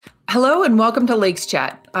Hello and welcome to Lakes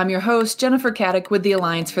Chat. I'm your host, Jennifer Caddick with the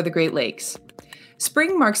Alliance for the Great Lakes.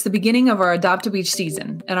 Spring marks the beginning of our Adopt a Beach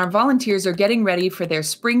season, and our volunteers are getting ready for their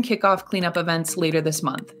spring kickoff cleanup events later this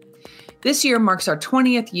month. This year marks our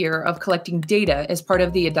 20th year of collecting data as part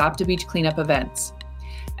of the Adopt a Beach cleanup events.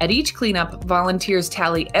 At each cleanup, volunteers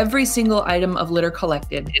tally every single item of litter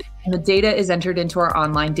collected, and the data is entered into our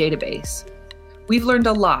online database. We've learned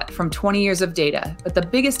a lot from 20 years of data, but the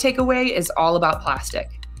biggest takeaway is all about plastic.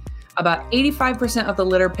 About 85% of the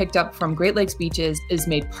litter picked up from Great Lakes beaches is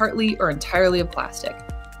made partly or entirely of plastic.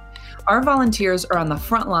 Our volunteers are on the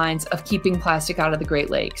front lines of keeping plastic out of the Great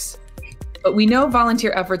Lakes. But we know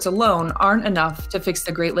volunteer efforts alone aren't enough to fix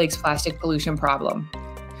the Great Lakes plastic pollution problem.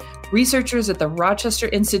 Researchers at the Rochester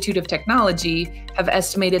Institute of Technology have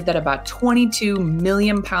estimated that about 22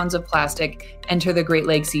 million pounds of plastic enter the Great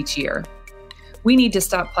Lakes each year. We need to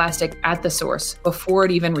stop plastic at the source before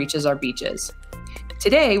it even reaches our beaches.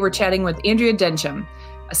 Today, we're chatting with Andrea Densham,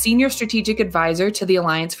 a senior strategic advisor to the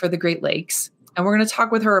Alliance for the Great Lakes, and we're going to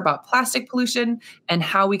talk with her about plastic pollution and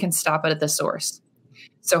how we can stop it at the source.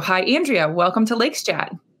 So, hi, Andrea. Welcome to Lakes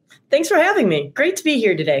Chat. Thanks for having me. Great to be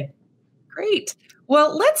here today. Great.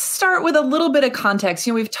 Well, let's start with a little bit of context.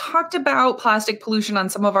 We've talked about plastic pollution on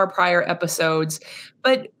some of our prior episodes,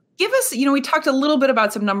 but give us, we talked a little bit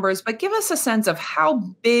about some numbers, but give us a sense of how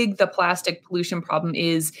big the plastic pollution problem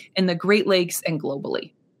is in the Great Lakes and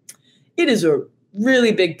globally. It is a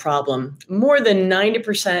really big problem. More than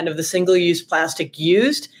 90% of the single-use plastic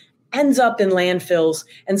used ends up in landfills,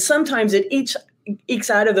 and sometimes it ekes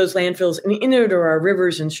out of those landfills and into our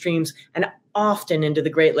rivers and streams, and often into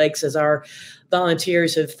the Great Lakes, as our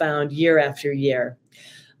volunteers have found year after year.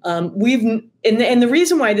 And the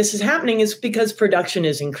reason why this is happening is because production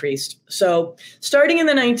has increased. So starting in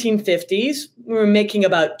the 1950s, we were making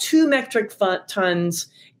about 2 metric tons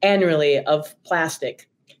annually of plastic.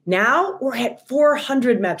 Now we're at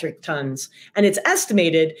 400 metric tons, and it's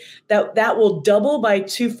estimated that that will double by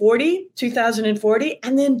 2040,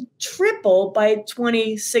 and then triple by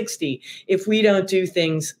 2060 if we don't do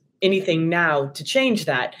anything now to change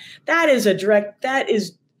that. That is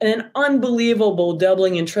an unbelievable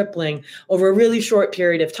doubling and tripling over a really short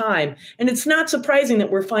period of time. And it's not surprising that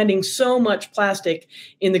we're finding so much plastic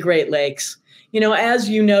in the Great Lakes. As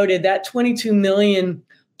you noted, that 22 million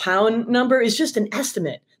pound number is just an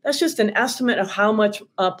estimate. That's just an estimate of how much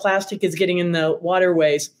plastic is getting in the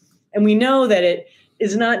waterways. And we know that it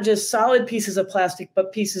is not just solid pieces of plastic,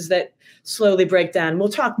 but pieces that slowly break down. We'll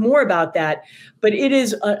talk more about that, but it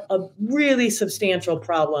is a really substantial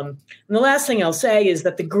problem. And the last thing I'll say is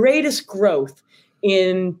that the greatest growth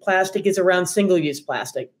in plastic is around single-use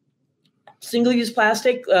plastic. Single-use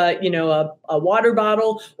plastic, a water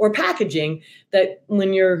bottle or packaging that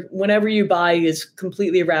whenever you buy is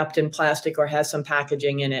completely wrapped in plastic or has some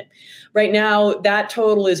packaging in it. Right now, that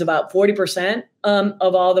total is about 40%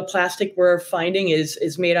 of all the plastic we're finding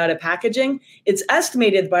is made out of packaging. It's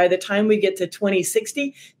estimated by the time we get to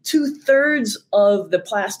 2060, 2/3 of the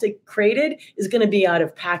plastic created is going to be out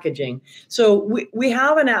of packaging. So we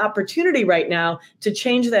have an opportunity right now to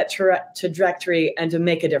change that trajectory and to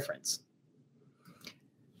make a difference.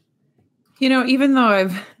 Even though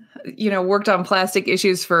I've, worked on plastic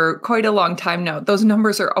issues for quite a long time now, those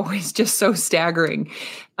numbers are always just so staggering.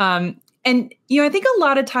 And I think a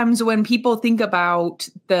lot of times when people think about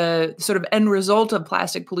the sort of end result of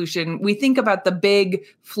plastic pollution, we think about the big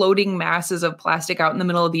floating masses of plastic out in the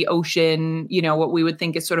middle of the ocean, what we would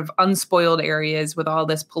think is sort of unspoiled areas with all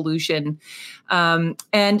this pollution.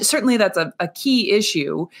 And certainly that's a key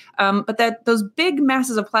issue, but that those big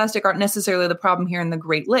masses of plastic aren't necessarily the problem here in the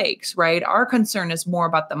Great Lakes, right? Our concern is more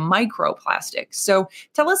about the microplastics. So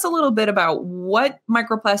tell us a little bit about what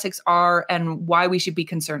microplastics are and why we should be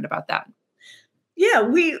concerned about that. Yeah,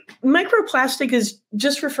 microplastic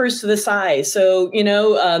just refers to the size. So,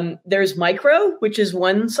 there's micro, which is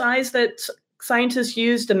one size that scientists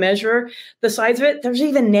use to measure the size of it. There's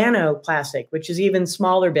even nanoplastic, which is even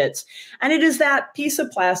smaller bits. And it is that piece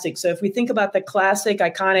of plastic. So if we think about the classic,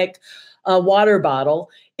 iconic water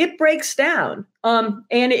bottle, it breaks down. And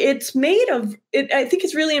it's made of, I think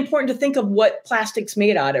it's really important to think of what plastic's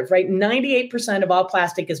made out of, right? 98% of all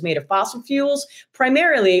plastic is made of fossil fuels,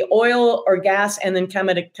 primarily oil or gas, and then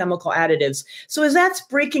chemical additives. So as that's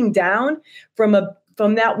breaking down from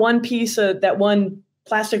that one piece of that one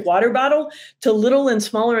plastic water bottle to little and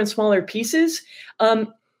smaller pieces,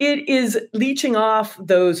 it is leaching off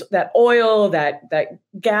that oil, that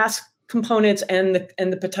gas components and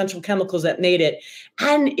the potential chemicals that made it.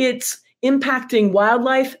 And it's impacting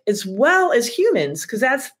wildlife as well as humans, because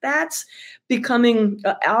that's becoming,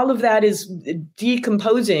 all of that is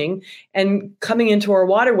decomposing and coming into our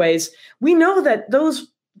waterways. We know that those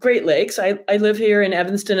Great Lakes, I live here in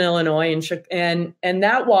Evanston, Illinois, and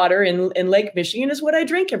that water in Lake Michigan is what I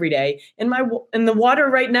drink every day. And the water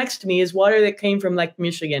right next to me is water that came from Lake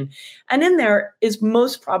Michigan. And in there is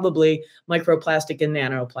most probably microplastic and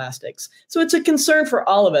nanoplastics. So it's a concern for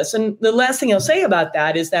all of us. And the last thing I'll say about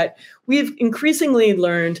that is that we've increasingly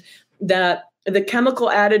learned that the chemical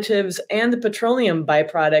additives and the petroleum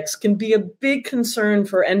byproducts can be a big concern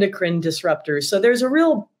for endocrine disruptors. So there's a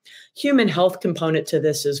real human health component to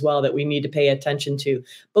this as well that we need to pay attention to.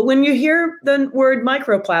 But when you hear the word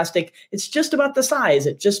microplastic, it's just about the size.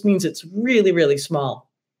 It just means it's really, really small.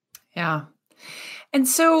 Yeah. And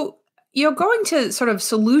so, going to sort of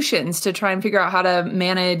solutions to try and figure out how to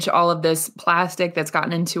manage all of this plastic that's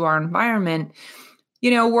gotten into our environment,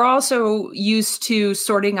 we're also used to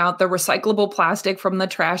sorting out the recyclable plastic from the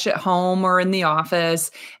trash at home or in the office.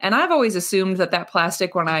 And I've always assumed that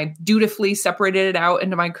plastic, when I dutifully separated it out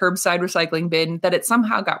into my curbside recycling bin, that it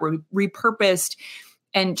somehow got repurposed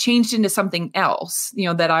and changed into something else,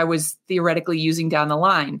 that I was theoretically using down the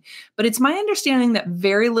line. But it's my understanding that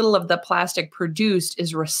very little of the plastic produced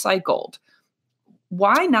is recycled.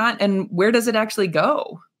 Why not? And where does it actually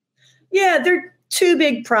go? Yeah, there are two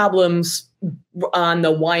big problems on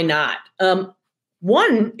the why not.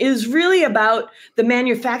 One is really about the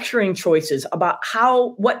manufacturing choices, about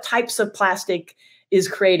what types of plastic is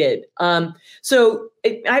created. I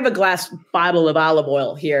have a glass bottle of olive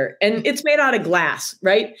oil here, and it's made out of glass,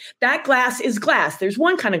 right? That glass is glass. There's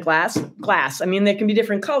one kind of glass. I mean, there can be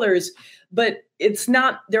different colors, but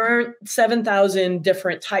there aren't 7,000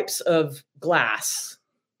 different types of glass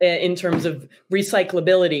in terms of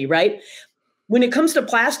recyclability, right? When it comes to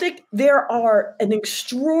plastic, there are an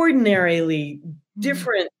extraordinarily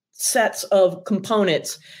different sets of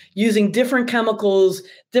components using different chemicals,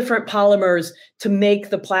 different polymers to make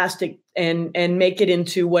the plastic and make it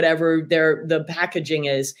into whatever the packaging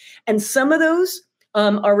is. And some of those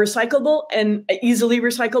are recyclable and easily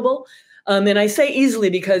recyclable. And I say easily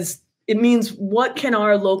because it means, what can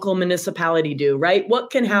our local municipality do, right?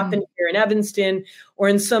 What can happen here in Evanston or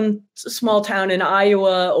in some small town in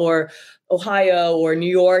Iowa or Ohio or New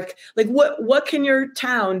York? Like what can your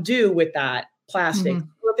town do with that plastic? Mm-hmm.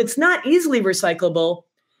 If it's not easily recyclable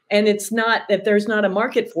and if there's not a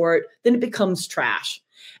market for it, then it becomes trash.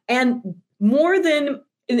 And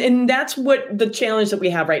that's what the challenge that we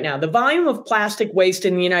have right now. The volume of plastic waste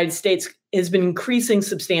in the United States has been increasing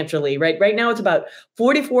substantially, right? Right now it's about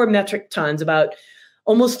 44 metric tons, about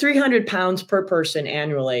almost 300 pounds per person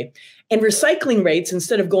annually. And recycling rates,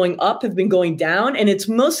 instead of going up, have been going down. And it's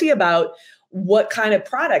mostly about what kind of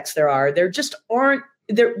products there are.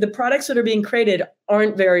 The products that are being created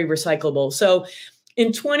aren't very recyclable. So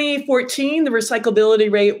in 2014, the recyclability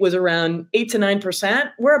rate was around 8 to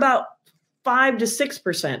 9%. We're about 5 to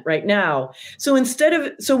 6% right now. So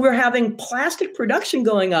we're having plastic production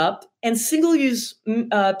going up and single-use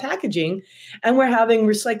packaging, and we're having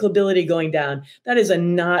recyclability going down. That's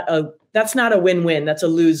not a win-win. That's a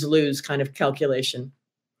lose-lose kind of calculation.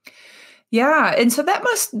 Yeah. And so that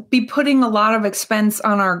must be putting a lot of expense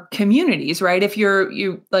on our communities, right? If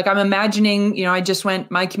you like, I'm imagining,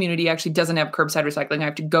 my community actually doesn't have curbside recycling. I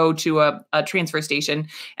have to go to a transfer station.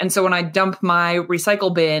 And so when I dump my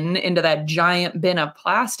recycle bin into that giant bin of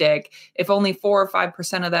plastic, if only 4 or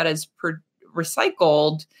 5% of that is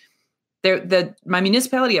recycled, my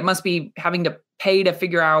municipality, it must be having to pay to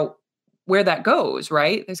figure out where that goes,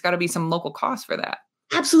 right? There's got to be some local cost for that.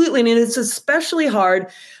 Absolutely. And it's especially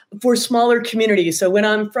hard for smaller communities. So when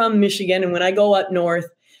I'm from Michigan and when I go up north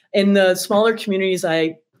in the smaller communities,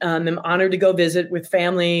 I am honored to go visit with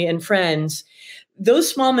family and friends. Those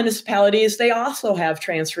small municipalities, they also have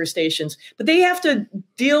transfer stations, but they have to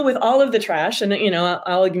deal with all of the trash. And,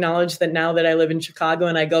 I'll acknowledge that now that I live in Chicago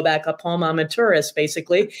and I go back up home, I'm a tourist,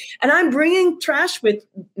 basically. And I'm bringing trash with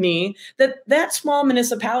me that small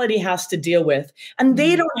municipality has to deal with. And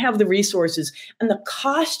they don't have the resources. And the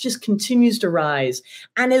cost just continues to rise.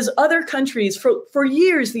 And as other countries, for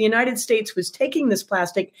years, the United States was taking this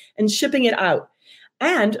plastic and shipping it out.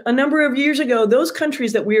 And a number of years ago, those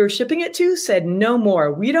countries that we were shipping it to said, no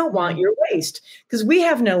more. We don't want your waste because we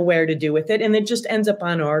have nowhere to do with it. And it just ends up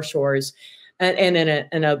on our shores and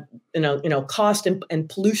in a cost and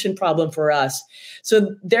pollution problem for us.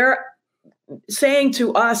 So they're saying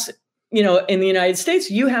to us, in the United States,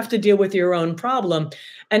 you have to deal with your own problem.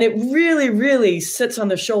 And it really, really sits on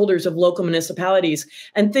the shoulders of local municipalities.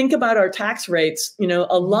 And think about our tax rates. A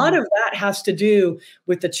lot of that has to do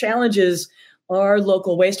with the challenges our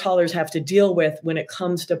local waste haulers have to deal with when it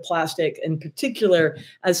comes to plastic in particular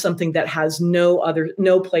as something that has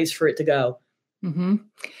no place for it to go. Mm-hmm.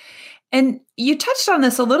 And you touched on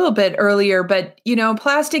this a little bit earlier, but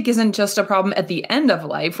plastic isn't just a problem at the end of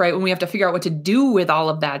life, right? When we have to figure out what to do with all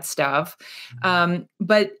of that stuff.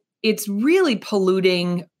 But it's really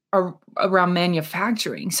polluting around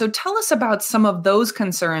manufacturing. So tell us about some of those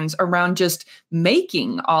concerns around just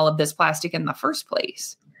making all of this plastic in the first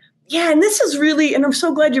place. Yeah, and I'm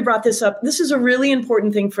so glad you brought this up. This is a really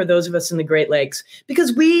important thing for those of us in the Great Lakes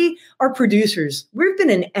because we are producers. We've been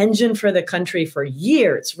an engine for the country for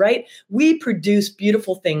years, right? We produce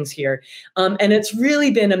beautiful things here, and it's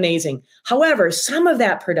really been amazing. However, some of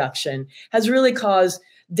that production has really caused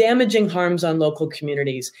damaging harms on local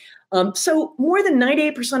communities. So more than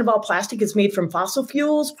 98% of all plastic is made from fossil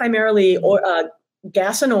fuels, primarily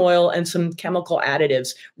gas and oil and some chemical additives,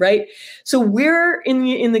 right? So we're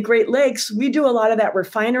in the Great Lakes, we do a lot of that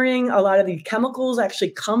refining. A lot of the chemicals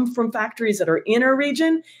actually come from factories that are in our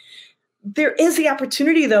region. There is the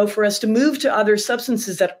opportunity, though, for us to move to other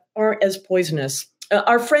substances that aren't as poisonous.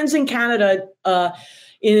 Our friends in Canada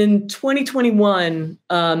in 2021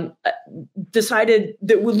 decided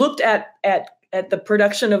that we looked at the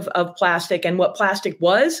production of plastic and what plastic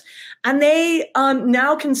was, and they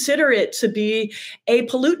now consider it to be a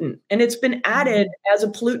pollutant, and it's been added as a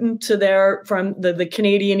pollutant to from the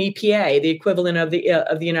Canadian EPA, the equivalent of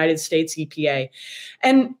the United States EPA,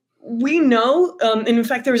 and we know, and in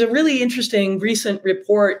fact, there was a really interesting recent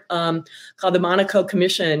report called the Monaco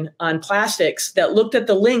Commission on Plastics that looked at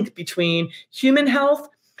the link between human health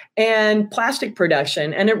and plastic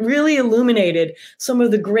production. And it really illuminated some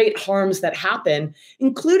of the great harms that happen,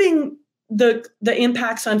 including the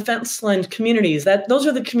impacts on fence-lined communities. Those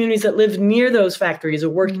are the communities that live near those factories or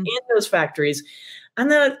work in those factories. And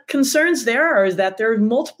the concerns there is that there are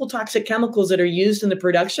multiple toxic chemicals that are used in the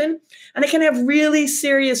production, and it can have really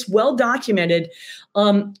serious, well-documented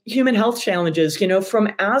human health challenges, from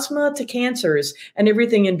asthma to cancers and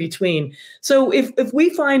everything in between. So if we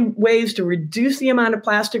find ways to reduce the amount of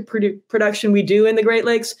plastic production we do in the Great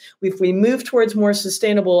Lakes, if we move towards more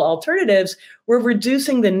sustainable alternatives, we're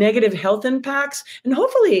reducing the negative health impacts and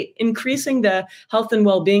hopefully increasing the health and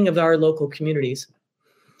well-being of our local communities.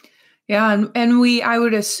 Yeah, and I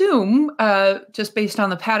would assume, just based on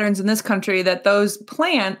the patterns in this country, that those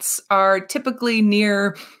plants are typically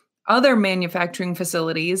near other manufacturing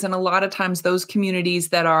facilities. And a lot of times those communities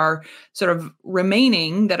that are sort of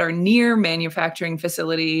remaining, that are near manufacturing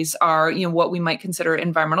facilities are, what we might consider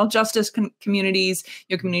environmental justice communities,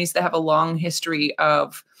 communities that have a long history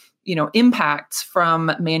of, impacts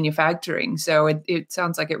from manufacturing. So it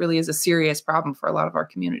sounds like it really is a serious problem for a lot of our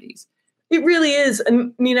communities. It really is. I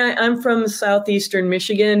mean, I'm from southeastern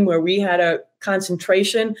Michigan, where we had a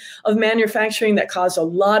concentration of manufacturing that caused a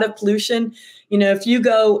lot of pollution.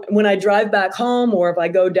 When I drive back home, or if I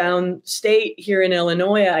go downstate here in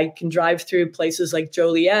Illinois, I can drive through places like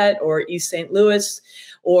Joliet or East St. Louis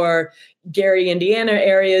or Gary, Indiana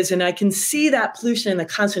areas, and I can see that pollution and the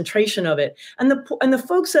concentration of it. And the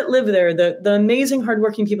folks that live there, the amazing,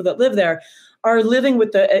 hardworking people that live there, are living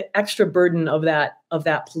with the extra burden of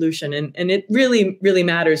that pollution. And it really, really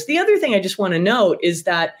matters. The other thing I just want to note is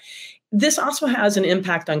that this also has an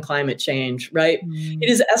impact on climate change, right? It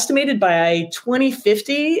is estimated by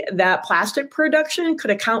 2050 that plastic production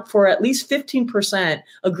could account for at least 15%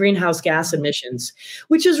 of greenhouse gas emissions,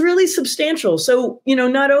 which is really substantial. So,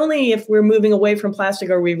 not only if we're moving away from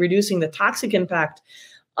plastic are we reducing the toxic impact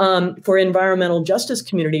for environmental justice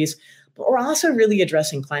communities, but we're also really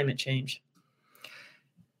addressing climate change.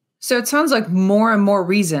 So it sounds like more and more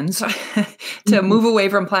reasons to move away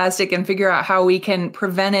from plastic and figure out how we can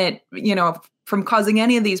prevent it, from causing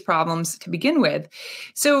any of these problems to begin with.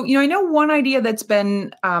 So, I know one idea that's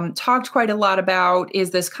been talked quite a lot about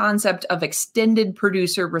is this concept of extended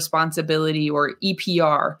producer responsibility, or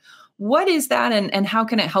EPR. What is that, and how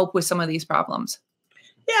can it help with some of these problems?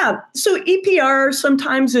 Yeah, so EPR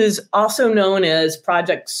sometimes is also known as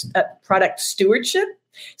product stewardship.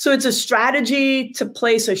 So it's a strategy to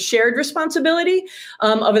place a shared responsibility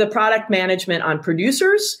of the product management on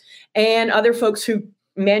producers and other folks who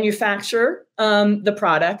manufacture the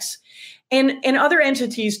products and other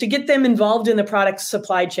entities to get them involved in the product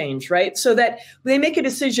supply chain, right? So that they make a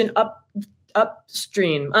decision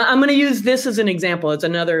upstream. I'm going to use this as an example. It's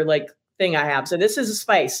another thing I have. So this is a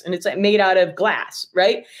spice, and it's made out of glass,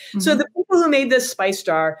 right? Mm-hmm. So the people who made this spice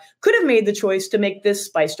jar could have made the choice to make this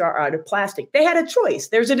spice jar out of plastic. They had a choice.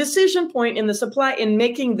 There's a decision point in the supply in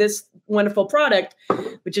making this wonderful product,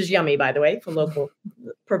 which is yummy, by the way, for local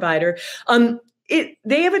provider.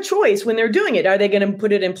 they have a choice when they're doing it. Are they going to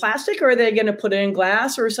put it in plastic, or are they going to put it in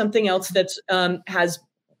glass or something else that's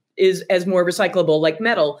is as more recyclable, like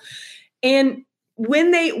metal? And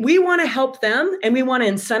we want to help them, and we want to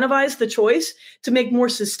incentivize the choice to make more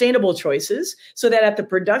sustainable choices, so that at the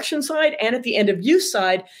production side and at the end of use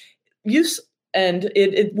side,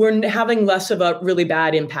 we're having less of a really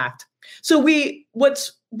bad impact. So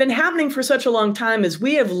what's been happening for such a long time is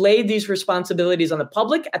we have laid these responsibilities on the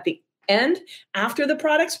public at the end after the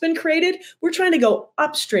product's been created. We're trying to go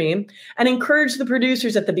upstream and encourage the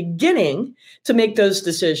producers at the beginning to make those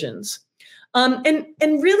decisions. And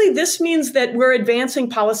really, this means that we're advancing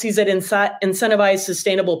policies that incentivize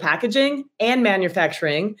sustainable packaging and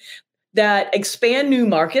manufacturing, that expand new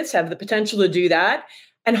markets, have the potential to do that,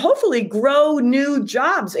 and hopefully grow new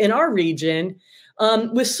jobs in our region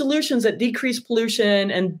with solutions that decrease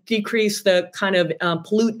pollution and decrease the kind of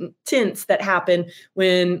pollutants that happen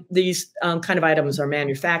when these kind of items are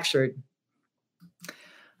manufactured.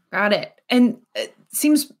 Got it. And it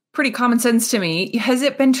seems pretty common sense to me. Has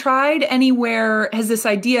it been tried anywhere? Has this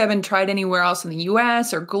idea been tried anywhere else in the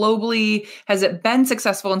US or globally? Has it been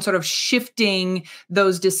successful in sort of shifting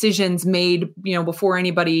those decisions made, before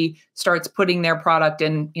anybody starts putting their product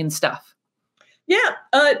in stuff? Yeah,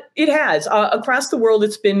 it has. Across the world,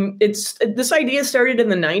 this idea started in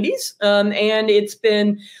the 90s, and it's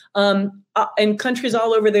been in countries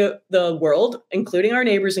all over the world, including our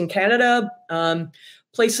neighbors in Canada,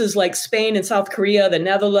 places like Spain and South Korea, the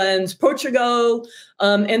Netherlands, Portugal,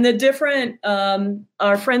 and the different,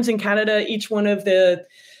 our friends in Canada, each one of the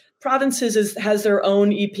provinces has their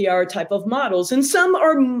own EPR type of models, and some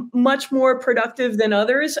are much more productive than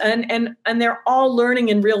others, and they're all learning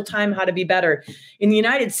in real time how to be better. In the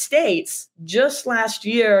United States, just last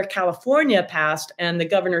year, California passed and the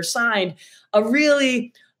governor signed a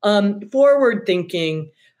really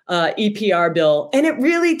forward-thinking EPR bill, and it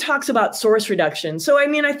really talks about source reduction. So,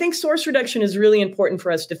 I think source reduction is really important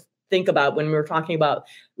for us to think about when we're talking about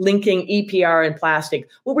linking EPR and plastic.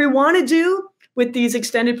 What we want to do with these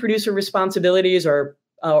extended producer responsibilities or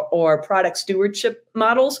product stewardship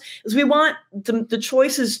models is we want the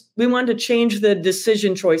choices, we want to change the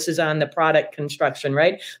decision choices on the product construction,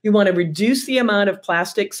 right? We want to reduce the amount of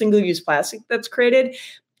plastic, single-use plastic that's created,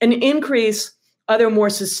 and increase other more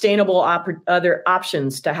sustainable other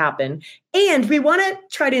options to happen. And we want to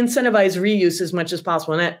try to incentivize reuse as much as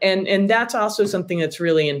possible. And that's also something that's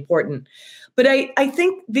really important. But I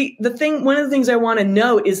think one of the things I want to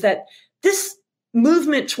note is that this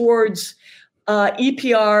movement towards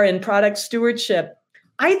EPR and product stewardship,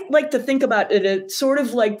 I like to think about it as sort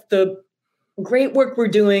of like the great work we're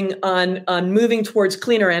doing on moving towards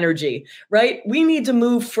cleaner energy, right? We have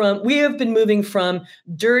been moving from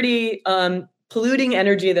dirty, polluting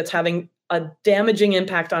energy that's having a damaging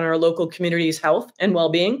impact on our local community's health and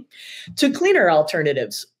well-being to cleaner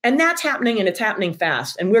alternatives. And that's happening, and it's happening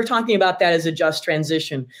fast. And we're talking about that as a just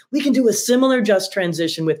transition. We can do a similar just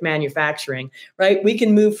transition with manufacturing, right? We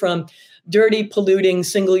can move from dirty, polluting,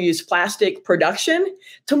 single-use plastic production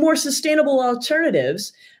to more sustainable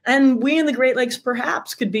alternatives. And we in the Great Lakes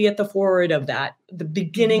perhaps could be at the forward of that, the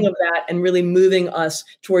beginning of that, and really moving us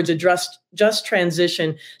towards a just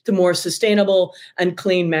transition to more sustainable and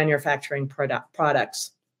clean manufacturing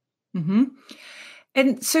products. Mm-hmm.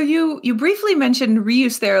 And so you briefly mentioned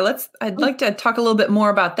reuse there. I'd like to talk a little bit more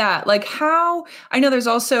about that. Like how, I know there's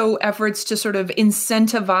also efforts to sort of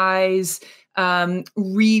incentivize different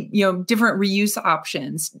reuse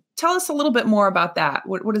options. Tell us a little bit more about that.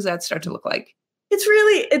 What does that start to look like?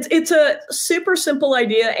 It's a super simple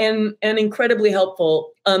idea and incredibly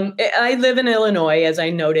helpful. I live in Illinois, as I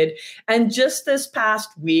noted, and just this past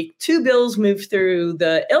week, 2 bills moved through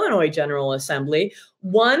the Illinois General Assembly.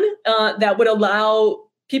 One that would allow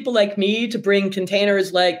people like me to bring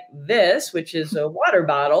containers like this, which is a water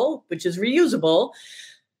bottle, which is reusable,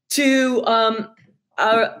 to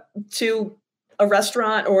a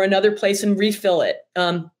restaurant or another place and refill it.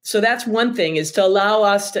 So that's one thing, is to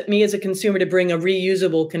allow me as a consumer to bring a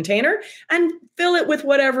reusable container and fill it with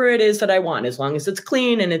whatever it is that I want, as long as it's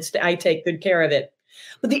clean and I take good care of it.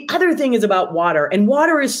 But the other thing is about water, and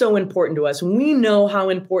water is so important to us. And we know how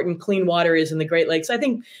important clean water is in the Great Lakes, I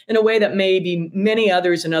think in a way that maybe many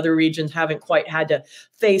others in other regions haven't quite had to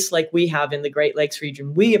face like we have in the Great Lakes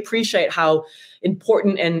region. We appreciate how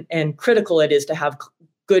important and critical it is to have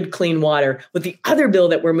good, clean water. But the other bill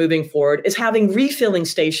that we're moving forward is having refilling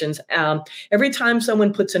stations. Every time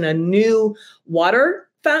someone puts in a new water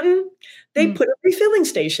fountain, they put a refilling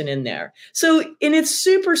station in there. And it's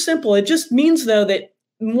super simple. It just means, though, that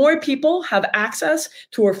more people have access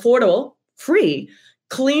to affordable, free,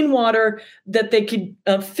 clean water that they could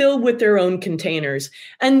fill with their own containers.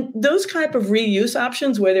 And those type of reuse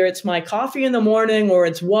options, whether it's my coffee in the morning or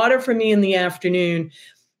it's water for me in the afternoon,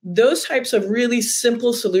 those types of really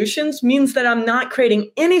simple solutions means that I'm not creating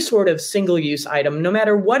any sort of single-use item, no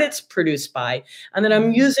matter what it's produced by, and that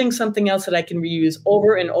I'm using something else that I can reuse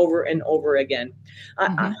over and over and over again.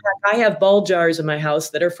 I have ball jars in my house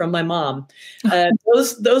that are from my mom.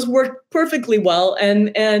 Those work perfectly well,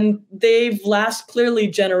 and they've last clearly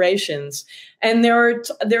generations. And there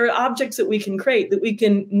are objects that we can create that we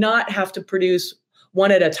can not have to produce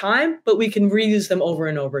one at a time, but we can reuse them over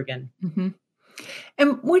and over again. Mm-hmm.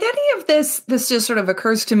 And would any of this just sort of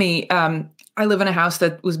occurs to me? I live in a house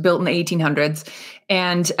that was built in the 1800s,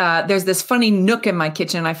 and there's this funny nook in my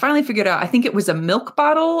kitchen. I finally figured out, I think it was a milk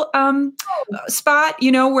bottle spot,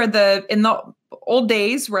 where in the old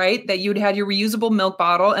days, right, that you'd had your reusable milk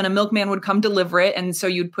bottle and a milkman would come deliver it. And so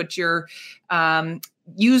you'd put your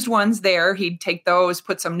used ones there. He'd take those,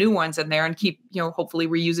 put some new ones in there, and keep, hopefully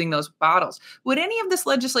reusing those bottles. Would any of this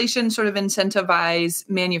legislation sort of incentivize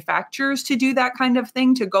manufacturers to do that kind of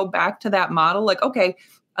thing, to go back to that model? Like, okay,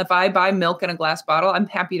 if I buy milk in a glass bottle, I'm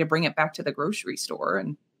happy to bring it back to the grocery store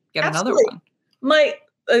and get Absolutely. Another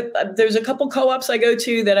one. There's a couple co-ops I go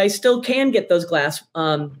to that I still can get those glass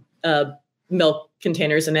milk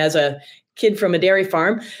containers. And as a kid from a dairy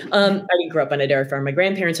farm, I didn't grow up on a dairy farm. My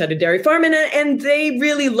grandparents had a dairy farm, and they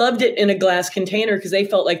really loved it in a glass container because they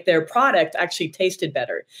felt like their product actually tasted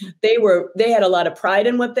better. They had a lot of pride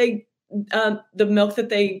in what the milk that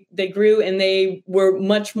they grew, and they were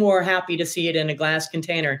much more happy to see it in a glass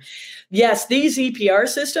container. Yes, these EPR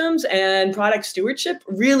systems and product stewardship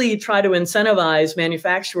really try to incentivize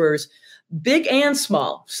manufacturers, big and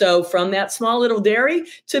small. So from that small little dairy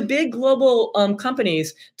to big global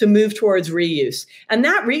companies, to move towards reuse. And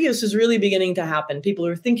that reuse is really beginning to happen. People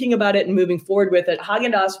are thinking about it and moving forward with it.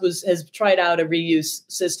 Häagen-Dazs has tried out a reuse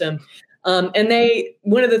system. And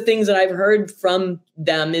one of the things that I've heard from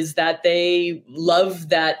them is that they love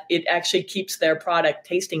that it actually keeps their product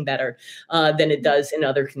tasting better than it does in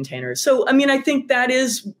other containers. So, I think that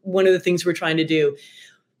is one of the things we're trying to do.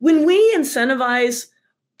 When we incentivize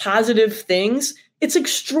positive things, it's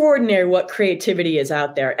extraordinary what creativity is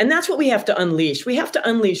out there. And that's what we have to unleash. We have to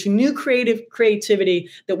unleash new creativity,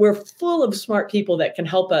 that we're full of smart people that can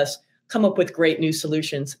help us come up with great new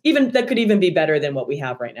solutions, even that could even be better than what we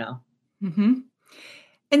have right now. Mm-hmm.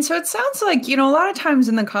 And so it sounds like, a lot of times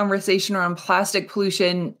in the conversation around plastic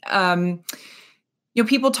pollution,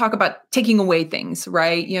 people talk about taking away things,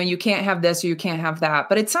 right? You can't have this or you can't have that.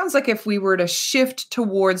 But it sounds like if we were to shift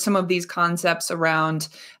towards some of these concepts around,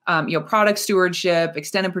 product stewardship,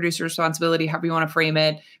 extended producer responsibility, however you want to frame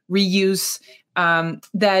it, reuse,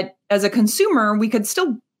 that as a consumer, we could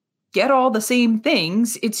still get all the same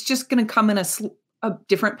things. It's just going to come in a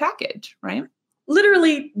different package, right?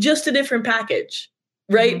 Literally just a different package,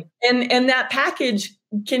 right? Mm-hmm. And that package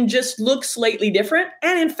can just look slightly different.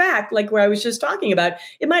 And in fact, like where I was just talking about,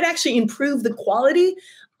 it might actually improve the quality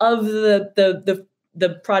of the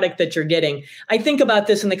product that you're getting. I think about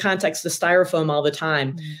this in the context of styrofoam all the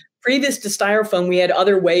time. Mm-hmm. Previous to styrofoam, we had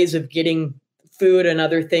other ways of getting food and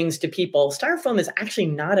other things to people. Styrofoam is actually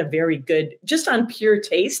not a very good, just on pure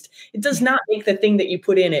taste, it does not make the thing that you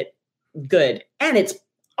put in it good. And it's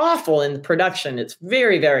awful in production. It's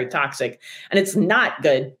very, very toxic. And it's not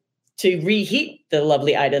good to reheat the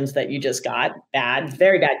lovely items that you just got. Bad,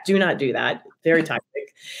 very bad. Do not do that. Very toxic.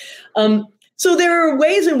 So there are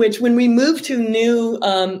ways in which when we move to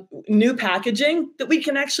new packaging, that we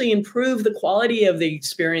can actually improve the quality of the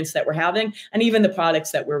experience that we're having and even the products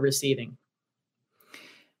that we're receiving.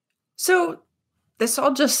 So this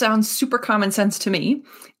all just sounds super common sense to me.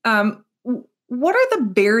 What are the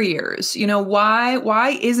barriers?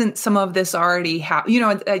 Why isn't some of this already happening?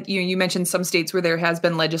 You mentioned some states where there has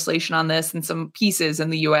been legislation on this and some pieces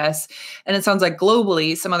in the US. And it sounds like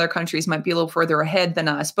globally, some other countries might be a little further ahead than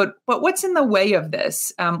us. But what's in the way of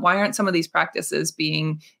this? Why aren't some of these practices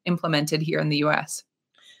being implemented here in the US?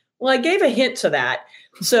 Well, I gave a hint to that.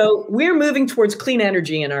 So we're moving towards clean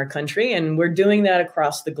energy in our country, and we're doing that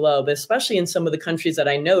across the globe, especially in some of the countries that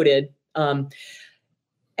I noted.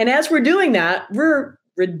 And as we're doing that, we're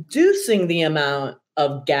reducing the amount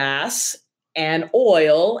of gas and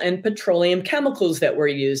oil and petroleum chemicals that we're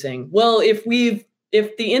using. Well, if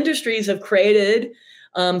the industries have created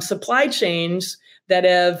supply chains that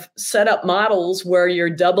have set up models where you're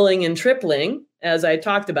doubling and tripling, as I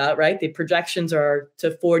talked about, right? The projections are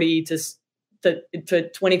to 40 to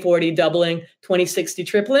 2040 doubling, 2060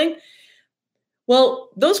 tripling. Well,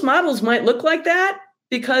 those models might look like that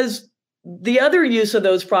because the other use of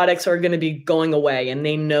those products are going to be going away, and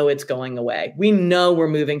they know it's going away. We know we're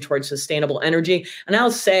moving towards sustainable energy. And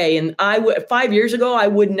I'll say, 5 years ago, I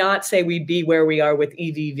would not say we'd be where we are with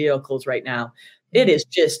EV vehicles right now. It is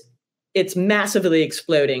just, it's massively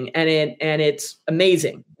exploding, and it's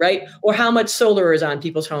amazing, right? Or how much solar is on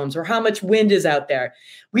people's homes, or how much wind is out there.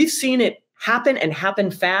 We've seen it happen, and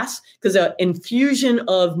happen fast, because an infusion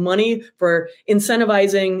of money for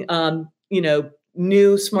incentivizing,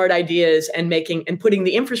 new smart ideas and putting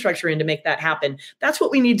the infrastructure in to make that happen. That's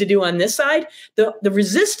what we need to do on this side. The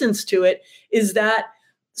resistance to it is that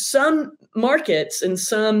some markets and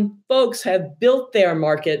some folks have built their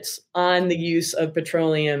markets on the use of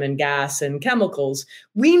petroleum and gas and chemicals.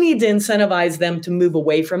 We need to incentivize them to move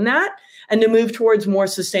away from that and to move towards more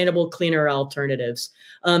sustainable, cleaner alternatives.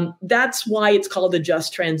 That's why it's called a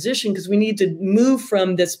just transition, because we need to move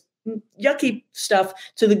from this yucky stuff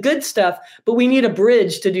to the good stuff, but we need a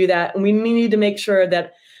bridge to do that. And we need to make sure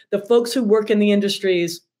that the folks who work in the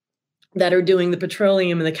industries that are doing the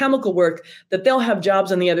petroleum and the chemical work, that they'll have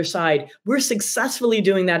jobs on the other side. We're successfully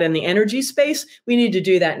doing that in the energy space. We need to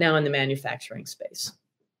do that now in the manufacturing space.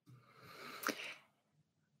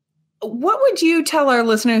 What would you tell our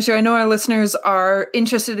listeners, or I know our listeners are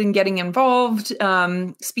interested in getting involved,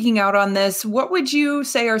 speaking out on this, what would you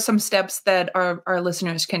say are some steps that our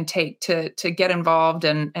listeners can take to get involved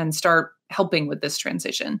and start helping with this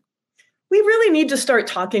transition? We really need to start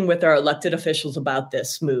talking with our elected officials about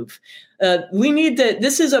this move. We need to,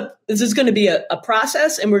 this is going to be a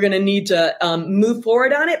process, and we're going to need to move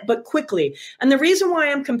forward on it, but quickly. And the reason why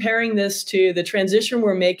I'm comparing this to the transition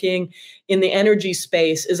we're making in the energy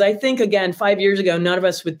space is, I think, again, 5 years ago, none of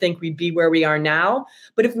us would think we'd be where we are now.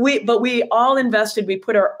 But we all invested, we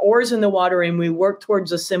put our oars in the water, and we worked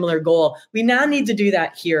towards a similar goal. We now need to do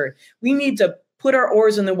that here. We need to put our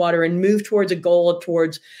oars in the water and move towards a goal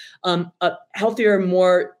towards a healthier,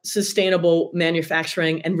 more sustainable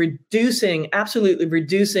manufacturing, and absolutely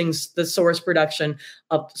reducing the source production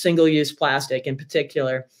of single-use plastic in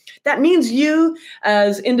particular. That means you,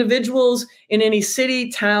 as individuals in any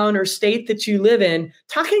city, town, or state that you live in,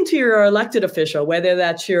 talking to your elected official, whether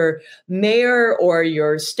that's your mayor or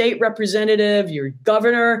your state representative, your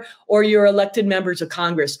governor, or your elected members of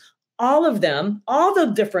Congress. All of them, all the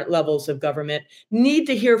different levels of government, need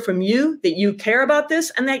to hear from you that you care about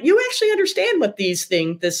this, and that you actually understand what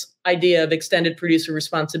this idea of extended producer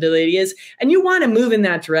responsibility is, and you want to move in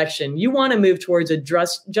that direction. You want to move towards a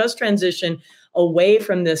just transition away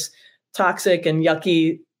from this toxic and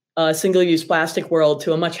yucky single-use plastic world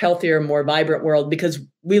to a much healthier, more vibrant world, because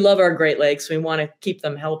we love our Great Lakes. We want to keep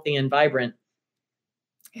them healthy and vibrant.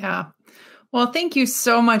 Yeah. Well, thank you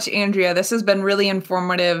so much, Andrea. This has been really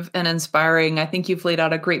informative and inspiring. I think you've laid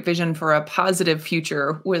out a great vision for a positive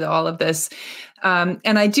future with all of this.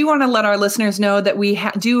 And I do want to let our listeners know that we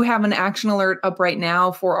do have an action alert up right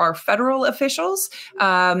now for our federal officials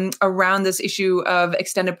around this issue of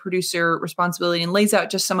extended producer responsibility, and lays out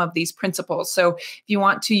just some of these principles. So if you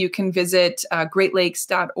want to, you can visit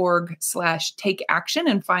greatlakes.org/take action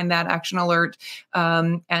and find that action alert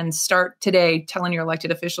and start today telling your elected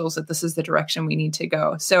officials that this is the direction we need to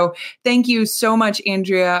go. So thank you so much,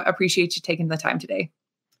 Andrea. Appreciate you taking the time today.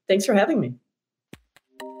 Thanks for having me.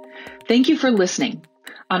 Thank you for listening.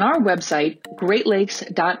 On our website,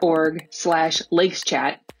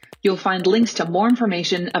 greatlakes.org/lakeschat, you'll find links to more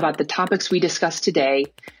information about the topics we discussed today,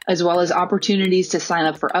 as well as opportunities to sign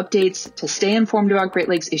up for updates, to stay informed about Great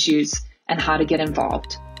Lakes issues, and how to get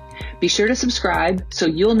involved. Be sure to subscribe so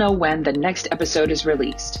you'll know when the next episode is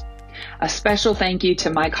released. A special thank you to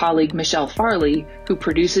my colleague, Michelle Farley, who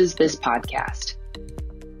produces this podcast.